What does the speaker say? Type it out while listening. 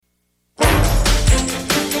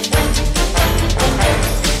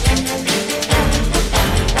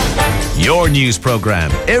Your news program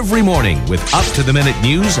every morning with up-to-the-minute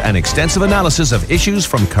news and extensive analysis of issues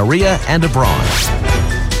from Korea and abroad.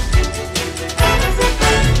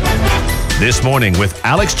 This morning with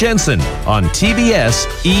Alex Jensen on TBS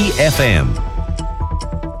EFM.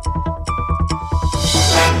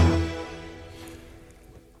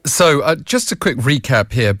 So, just a quick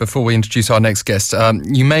recap here before we introduce our next guest.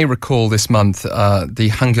 You may recall this month the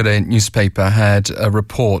Hangul newspaper had a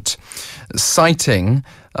report citing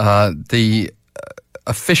the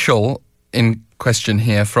official in question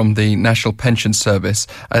here from the National Pension Service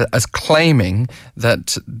as claiming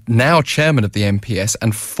that now chairman of the NPS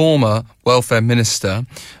and former welfare minister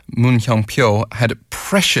Moon Hyung-pyo had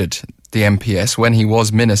pressured the NPS when he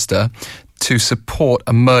was minister to support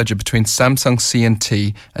a merger between Samsung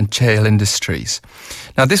C&T and Cheil Industries.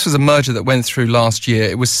 Now, this was a merger that went through last year.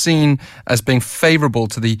 It was seen as being favourable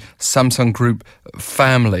to the Samsung Group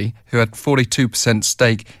family, who had 42%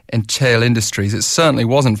 stake in Cheil Industries. It certainly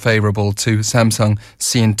wasn't favourable to Samsung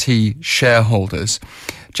C&T shareholders.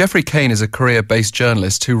 Geoffrey Cain is a Korea-based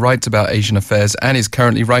journalist who writes about Asian affairs and is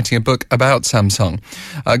currently writing a book about Samsung.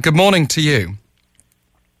 Good morning to you.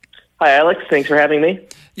 Hi, Alex. Thanks for having me.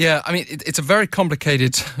 Yeah, I mean, it's a very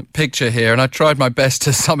complicated picture here, and I tried my best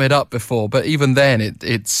to sum it up before, but even then,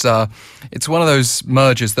 it's one of those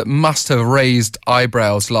mergers that must have raised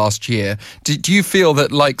eyebrows last year. Do you feel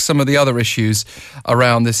that, like some of the other issues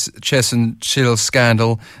around this Cheil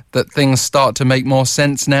scandal, that things start to make more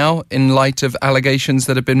sense now in light of allegations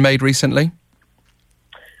that have been made recently?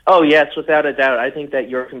 Oh, yes, without a doubt. I think that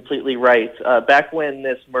you're completely right. Back when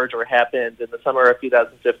this merger happened in the summer of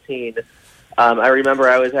 2015, I remember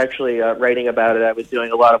I was actually writing about it. I was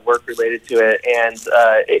doing a lot of work related to it, and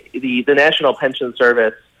the National Pension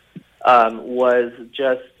Service was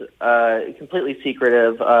just completely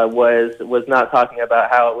secretive, was not talking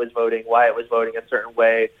about how it was voting, why it was voting a certain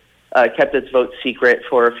way, kept its vote secret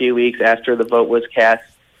for a few weeks after the vote was cast.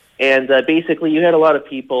 And basically, you had a lot of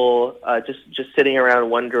people just sitting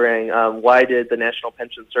around wondering why did the National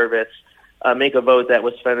Pension Service make a vote that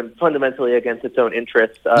was fundamentally against its own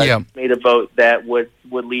interests, made a vote that would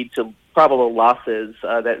lead to probable losses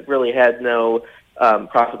that really had no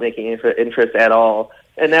profit-making interest at all.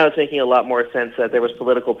 And now it's making a lot more sense that there was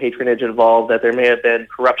political patronage involved, that there may have been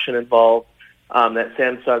corruption involved, that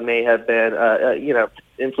Samsung may have been,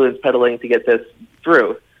 influence peddling to get this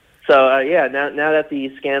through. So now that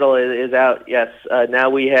the scandal is out, yes, now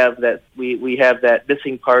we have that we have that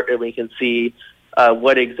missing part, and we can see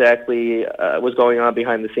what exactly was going on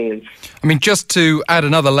behind the scenes. I mean, just to add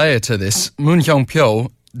another layer to this, Moon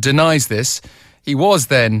Hyung-pyo denies this. He was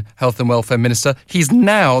then Health and Welfare Minister. He's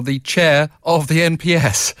now the chair of the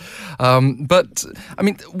NPS. But, I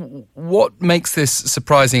mean, what makes this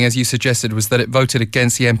surprising, as you suggested, was that it voted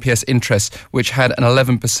against the NPS interests, which had an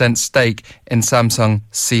 11% stake in Samsung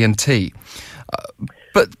C&T.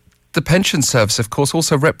 But the Pension Service, of course,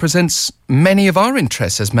 also represents many of our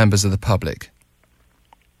interests as members of the public.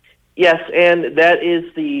 Yes, and that is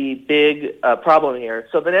the big problem here.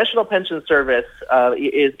 So the National Pension Service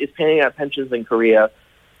is paying out pensions in Korea,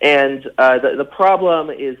 and the problem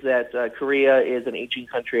is that Korea is an aging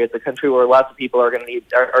country. It's a country where lots of people are going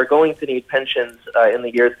to need pensions in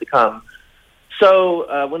the years to come.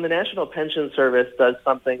 So when the National Pension Service does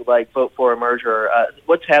something like vote for a merger,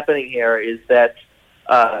 what's happening here is that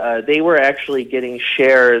they were actually getting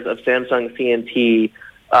shares of Samsung C&T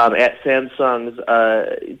at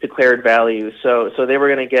Samsung's declared value. So they were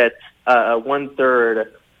going to get 1/3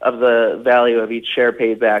 of the value of each share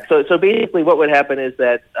paid back. So basically what would happen is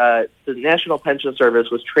that the National Pension Service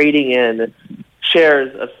was trading in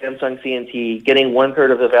shares of Samsung C&T, getting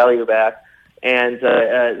 1/3 of the value back. And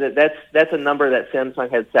that's a number that Samsung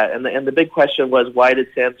had set. And the big question was, why did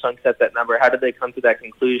Samsung set that number? How did they come to that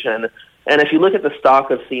conclusion? And if you look at the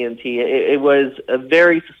stock of C&T, it was a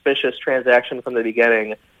very suspicious transaction from the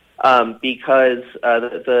beginning, because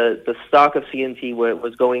the stock of C&T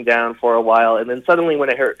was going down for a while, and then suddenly when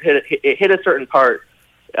it hit a certain part,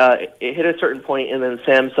 it hit a certain point, and then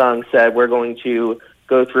Samsung said, we're going to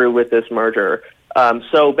go through with this merger.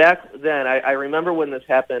 So back then, I remember when this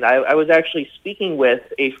happened, I was actually speaking with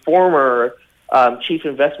a former chief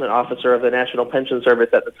investment officer of the National Pension Service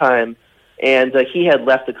at the time, and he had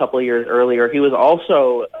left a couple of years earlier. He was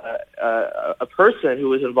also a person who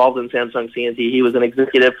was involved in Samsung C&T. He was an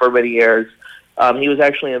executive for many years. He was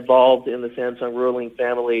actually involved in the Samsung ruling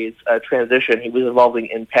family's transition. He was involved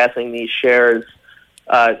in passing these shares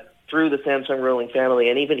through the Samsung ruling family,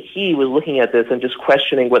 and even he was looking at this and just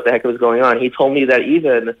questioning what the heck was going on. He told me that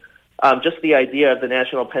even just the idea of the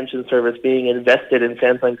National Pension Service being invested in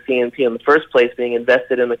Samsung C&T in the first place, being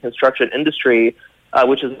invested in the construction industry,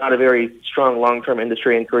 which is not a very strong long-term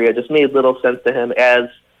industry in Korea, just made little sense to him as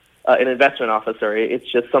an investment officer. It's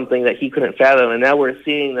just something that he couldn't fathom. And now we're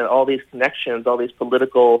seeing that all these connections, all these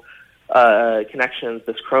political connections,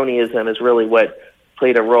 this cronyism is really what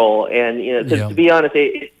played a role. And to be honest,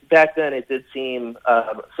 back then it did seem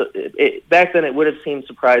back then it would have seemed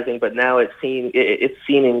surprising, but now it's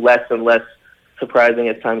seeming less and less surprising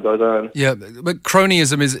as time goes on. Yeah, but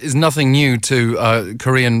cronyism is nothing new to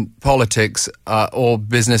Korean politics or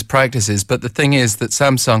business practices. But the thing is that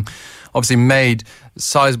Samsung obviously made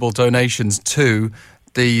sizable donations to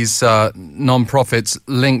these non-profits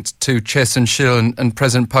linked to Cheil and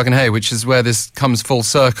President Park Geun-hye, which is where this comes full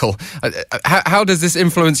circle. How does this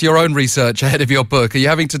influence your own research ahead of your book? Are you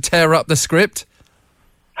having to tear up the script?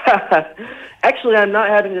 Actually, I'm not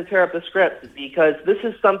having to tear up the script because this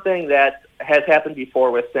is something that has happened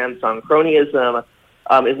before with Samsung. Cronyism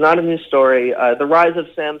is not a new story. The rise of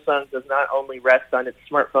Samsung does not only rest on its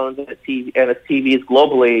smartphones and its TVs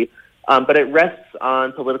globally, but it rests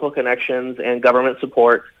on political connections and government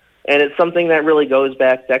support, and it's something that really goes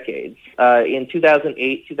back decades. In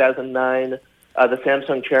 2008, 2009, the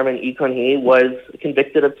Samsung chairman, Lee Kun-hee, was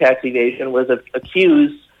convicted of tax evasion, was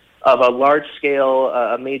accused of a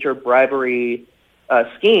large-scale, major bribery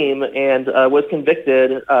scheme, and was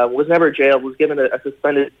convicted, was never jailed, was given a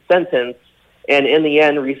suspended sentence, and in the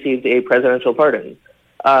end received a presidential pardon.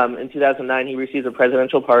 In 2009, he received a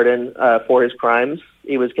presidential pardon for his crimes.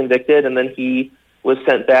 He was convicted, and then he was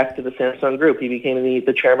sent back to the Samsung group. He became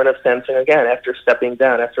the chairman of Samsung again after stepping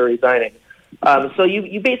down, after resigning. So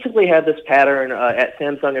you basically have this pattern at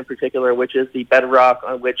Samsung in particular, which is the bedrock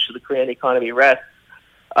on which the Korean economy rests.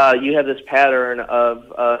 You have this pattern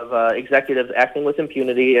of executives acting with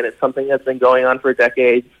impunity, and it's something that's been going on for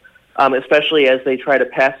decades, especially as they try to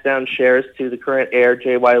pass down shares to the current heir,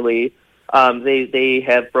 J.Y. Lee. They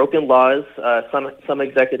have broken laws. Some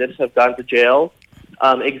executives have gone to jail.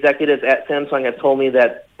 Executives at Samsung have told me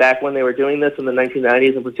that back when they were doing this in the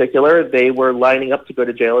 1990s in particular, they were lining up to go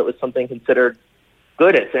to jail. It was something considered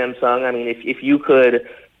good at Samsung. I mean, if you could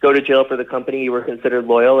go to jail for the company, you were considered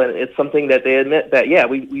loyal, and it's something that they admit that, yeah,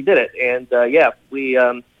 we did it. And,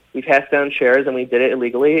 we passed down shares and we did it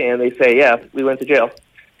illegally, and they say, yeah, we went to jail.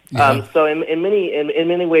 Yeah. So in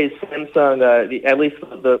many ways, Samsung, at least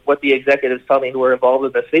what the executives tell me who were involved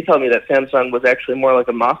with this, they tell me that Samsung was actually more like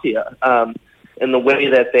a mafia in the way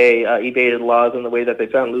that they evaded laws and the way that they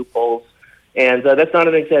found loopholes. And that's not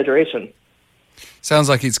an exaggeration. Sounds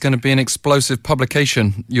like it's going to be an explosive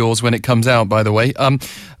publication, yours, when it comes out, by the way.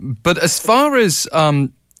 But as far as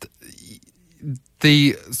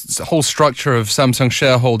the whole structure of Samsung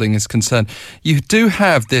shareholding is concerned, you do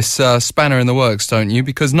have this spanner in the works, don't you?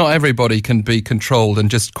 Because not everybody can be controlled and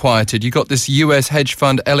just quieted. You got this US hedge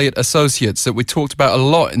fund, Elliott Associates, that we talked about a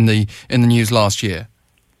lot in the news last year.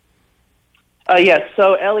 Yes,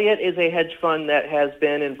 so Elliott is a hedge fund that has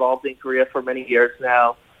been involved in Korea for many years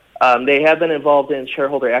now. They have been involved in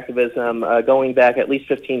shareholder activism going back at least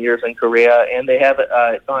 15 years in Korea, and they have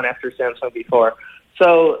gone after Samsung before.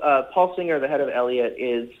 So Paul Singer, the head of Elliott,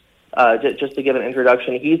 is, just to give an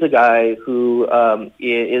introduction, he's a guy who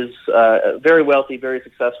is a very wealthy, very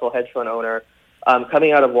successful hedge fund owner,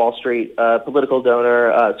 coming out of Wall Street, political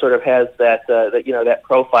donor, sort of has that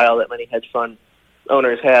profile that many hedge fund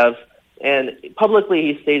owners have. And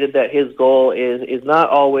publicly he stated that his goal is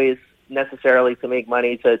not always necessarily to make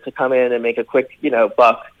money, to come in and make a quick,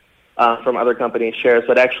 buck from other companies' shares,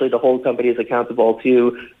 but actually to hold companies accountable,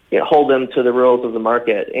 to hold them to the rules of the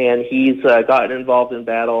market. And he's gotten involved in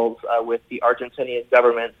battles with the Argentinian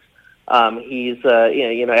government. He's,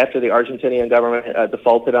 after the Argentinian government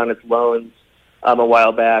defaulted on its loans a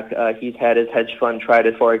while back, he's had his hedge fund try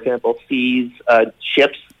to, for example, seize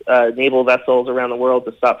ships, naval vessels around the world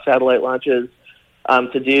to stop satellite launches,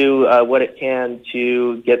 to do what it can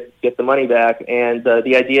to get the money back. And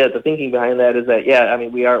the thinking behind that is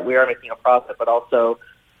that, we are making a profit, but also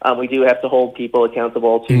we do have to hold people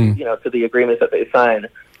accountable to to the agreements that they sign.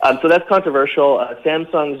 So that's controversial.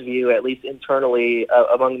 Samsung's view, at least internally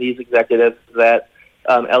among these executives, that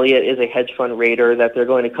Elliott is a hedge fund raider, that they're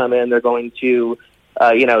going to come in, they're going to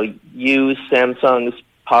use Samsung's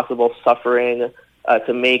possible suffering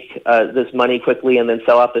to make this money quickly and then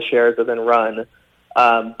sell off the shares and then run.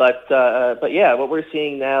 But what we're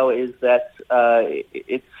seeing now is that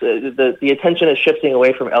it's the attention is shifting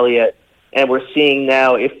away from Elliott, and we're seeing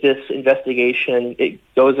now, if this investigation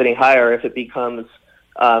goes any higher, if it becomes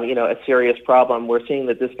a serious problem, we're seeing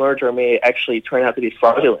that this merger may actually turn out to be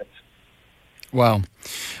fraudulent. Wow.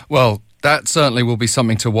 Well, That certainly will be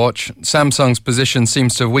something to watch. Samsung's position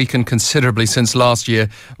seems to have weakened considerably since last year,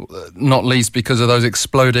 not least because of those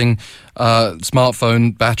exploding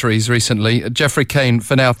smartphone batteries recently. Geoffrey Cain,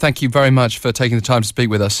 for now, thank you very much for taking the time to speak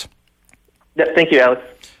with us. Yeah, thank you, Alex.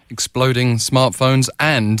 Exploding smartphones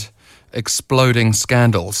and exploding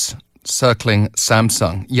scandals circling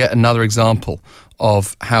Samsung. Yet another example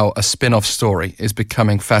of how a spin-off story is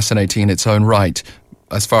becoming fascinating in its own right.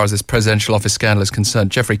 As far as this presidential office scandal is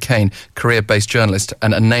concerned, Geoffrey Cain, Korea-based journalist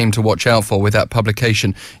and a name to watch out for with that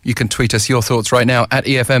publication. You can tweet us your thoughts right now at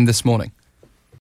EFM This Morning.